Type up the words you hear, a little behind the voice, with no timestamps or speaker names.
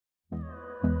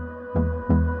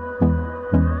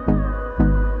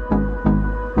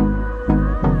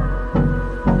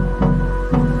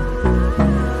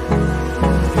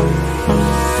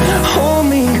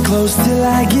close till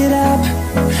I get up.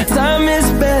 Time is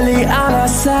barely on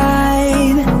our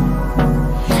side.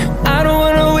 I don't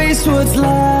wanna waste what's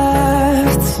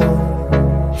left.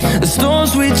 The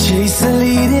storms we chase are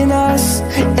leading us,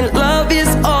 and love is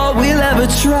all we'll ever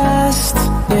trust.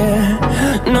 Yeah,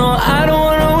 no, I don't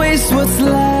wanna waste what's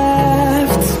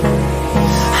left.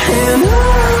 And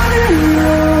on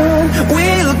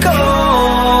we'll go,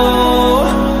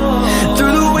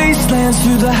 through the wastelands,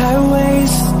 through the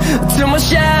highways, till my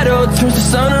shadow turns to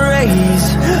sun rays.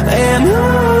 And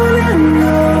on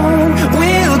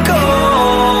we'll go,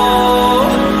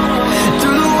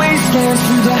 through the wastelands,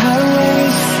 through the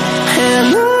highways, and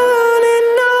on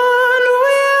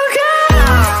we'll go.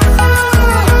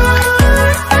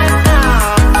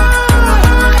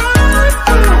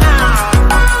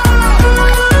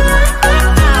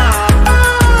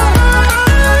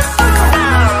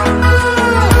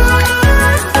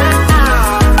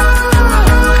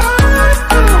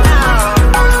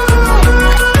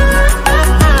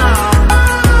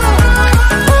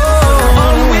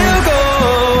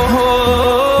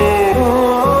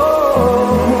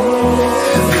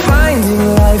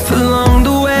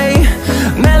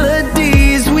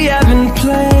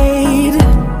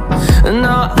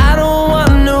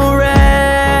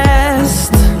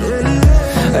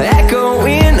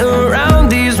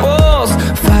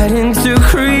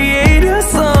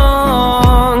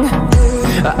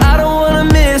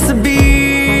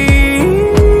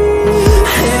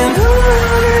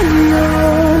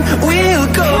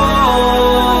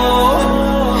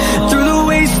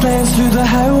 Through the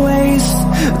highways,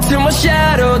 till my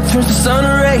shadow turns to sun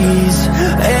rays.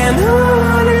 And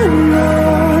on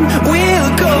we'll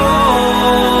go,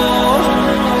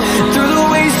 through the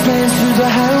wastelands, through the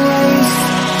highways,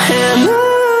 and on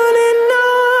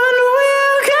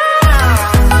we'll go.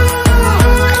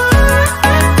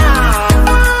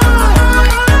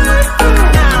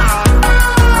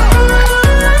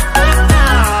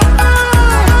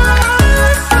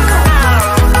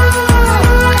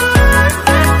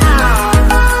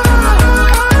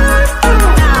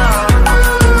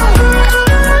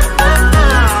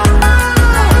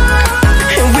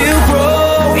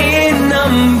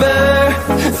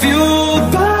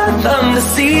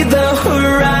 See the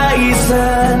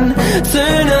horizon,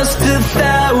 turn us to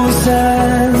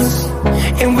thousands,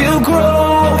 and we'll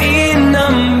grow in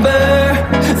number,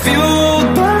 fueled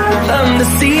by them to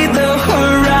see the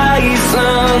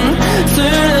horizon,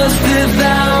 turn us to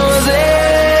thousands.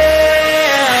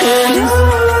 And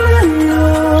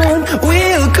on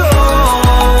we'll go,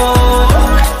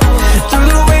 through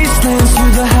the wastelands,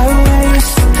 through the highways,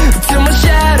 till my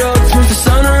shadow turns to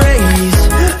sun rays.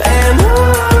 And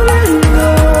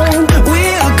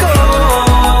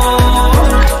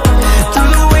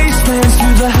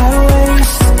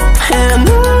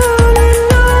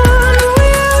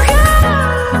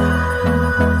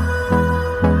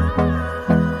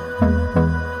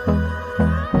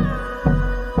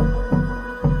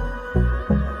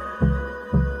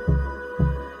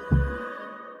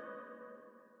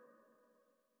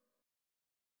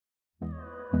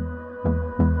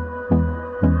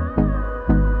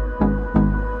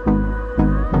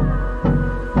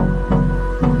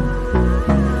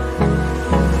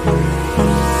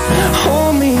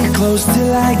close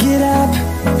till I get up.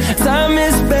 Time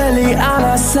is barely on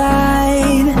our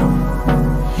side.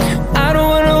 I don't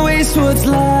wanna waste what's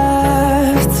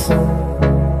left.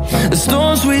 The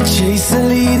storms we chase are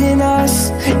leading us,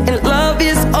 and love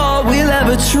is all we'll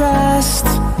ever trust.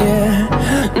 Yeah,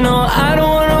 no, I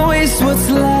don't wanna waste what's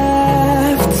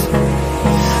left.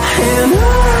 And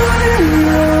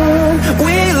on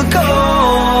we'll go,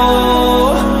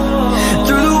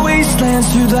 through the wastelands,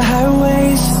 through the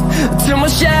highways, till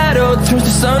my shadow turns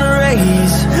to sun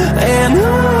rays. And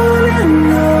on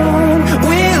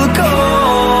we'll go,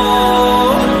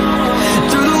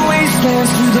 through the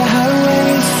wastelands, through the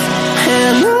highways,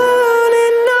 and on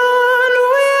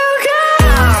we'll go.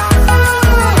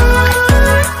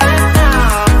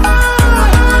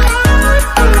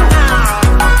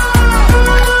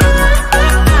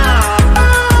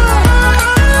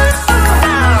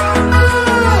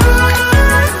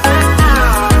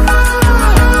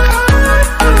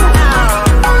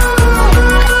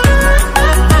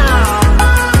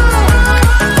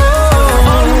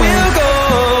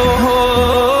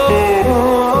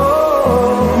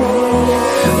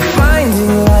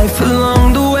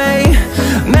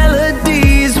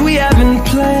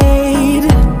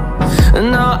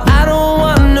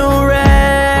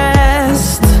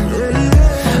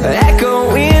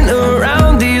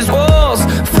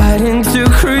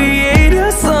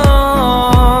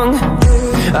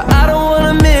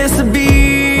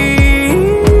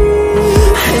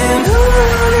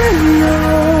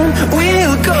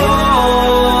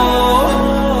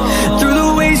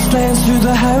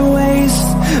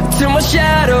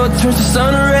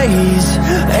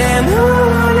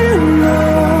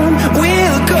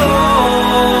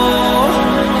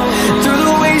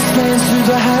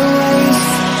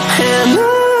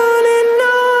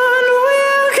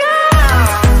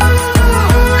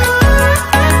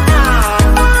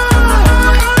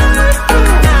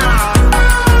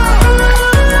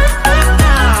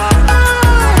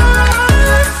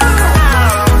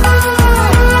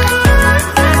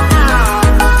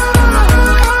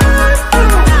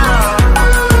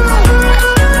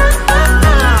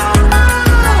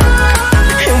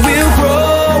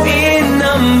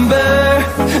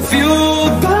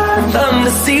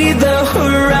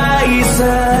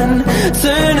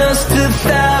 turn us to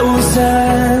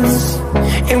thousands,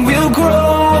 and we'll grow